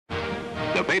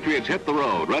The Patriots hit the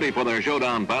road, ready for their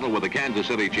showdown battle with the Kansas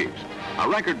City Chiefs. A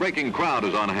record-breaking crowd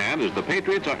is on hand as the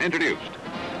Patriots are introduced.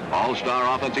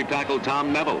 All-star offensive tackle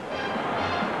Tom Neville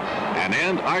and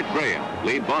end Art Graham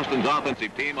lead Boston's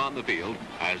offensive team on the field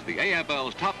as the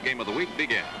AFL's top game of the week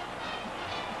begins.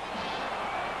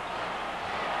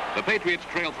 The Patriots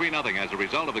trail 3-0 as a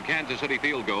result of the Kansas City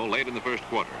field goal late in the first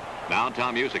quarter. Now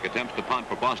Tom Musick attempts to punt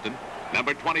for Boston.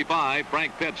 Number 25,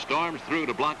 Frank Pitt, storms through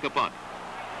to block the punt.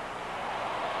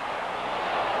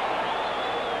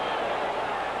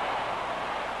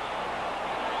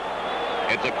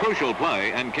 It's a crucial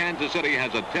play, and Kansas City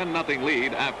has a 10-0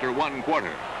 lead after one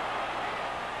quarter.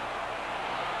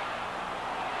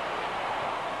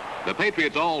 The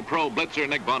Patriots' all-pro blitzer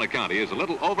Nick Buoniconti is a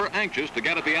little over-anxious to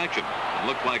get at the action. It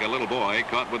looks like a little boy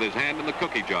caught with his hand in the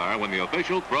cookie jar when the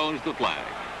official throws the flag.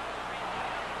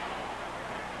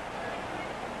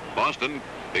 Boston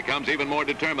becomes even more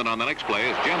determined on the next play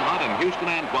as Jim Hunt and Houston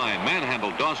Antwine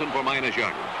manhandle Dawson for minus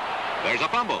yardage. There's a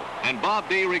fumble, and Bob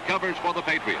D recovers for the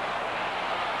Patriots.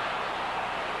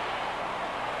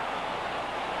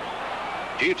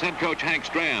 Chiefs head coach Hank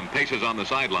Stram paces on the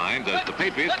sidelines as the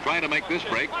Patriots try to make this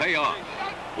break pay off.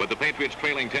 With the Patriots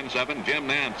trailing 10-7, Jim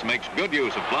Nance makes good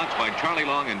use of blocks by Charlie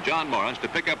Long and John Morris to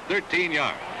pick up 13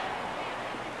 yards.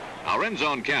 Our end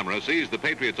zone camera sees the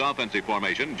Patriots offensive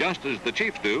formation just as the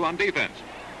Chiefs do on defense.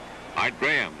 Art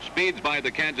Graham speeds by the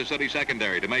Kansas City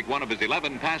secondary to make one of his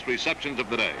 11 pass receptions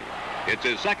of the day. It's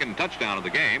his second touchdown of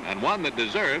the game and one that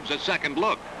deserves a second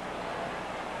look.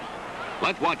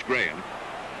 Let's watch Graham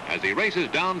as he races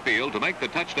downfield to make the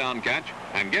touchdown catch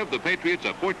and give the Patriots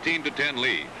a 14-10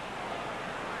 lead.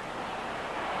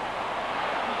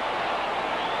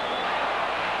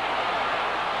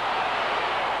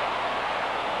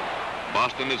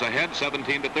 Boston is ahead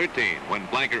 17-13 when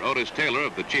flanker Otis Taylor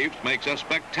of the Chiefs makes a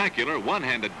spectacular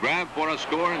one-handed grab for a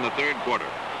score in the third quarter.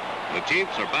 The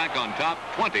Chiefs are back on top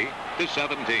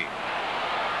 20-17.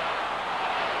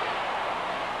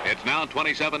 It's now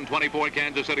 27-24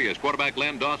 Kansas City as quarterback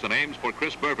Len Dawson aims for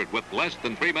Chris Burford with less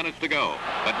than 3 minutes to go.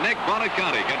 But Nick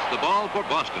Buoniconti gets the ball for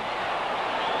Boston.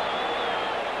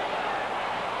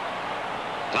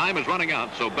 Time is running out,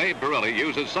 so Babe Parilli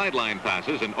uses sideline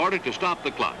passes in order to stop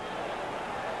the clock.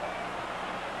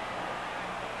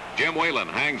 Jim Whalen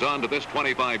hangs on to this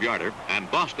 25-yarder, and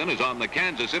Boston is on the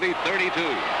Kansas City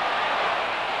 32.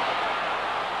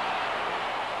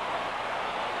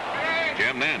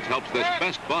 Jim Nance helps this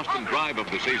best Boston drive of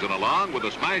the season along with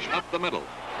a smash up the middle.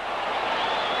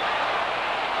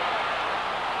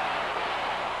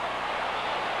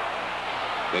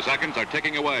 The seconds are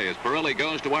ticking away as Parilli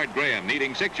goes to Art Graham,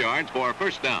 needing 6 yards for a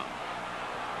first down.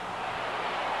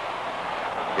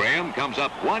 Graham comes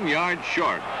up 1 yard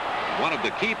short, one of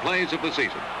the key plays of the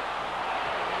season.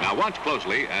 Now watch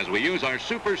closely as we use our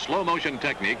super slow motion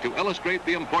technique to illustrate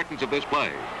the importance of this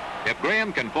play. If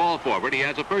Graham can fall forward, he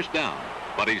has a first down,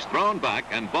 but he's thrown back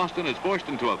and Boston is forced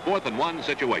into a 4th and 1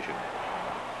 situation.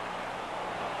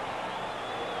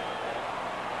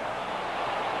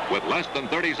 With less than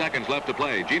 30 seconds left to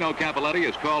play, Gino Cappelletti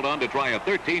is called on to try a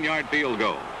 13-yard field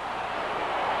goal.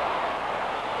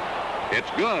 It's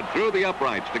good through the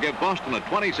uprights to give Boston a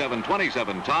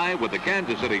 27-27 tie with the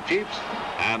Kansas City Chiefs,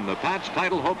 and the Pats'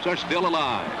 title hopes are still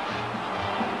alive.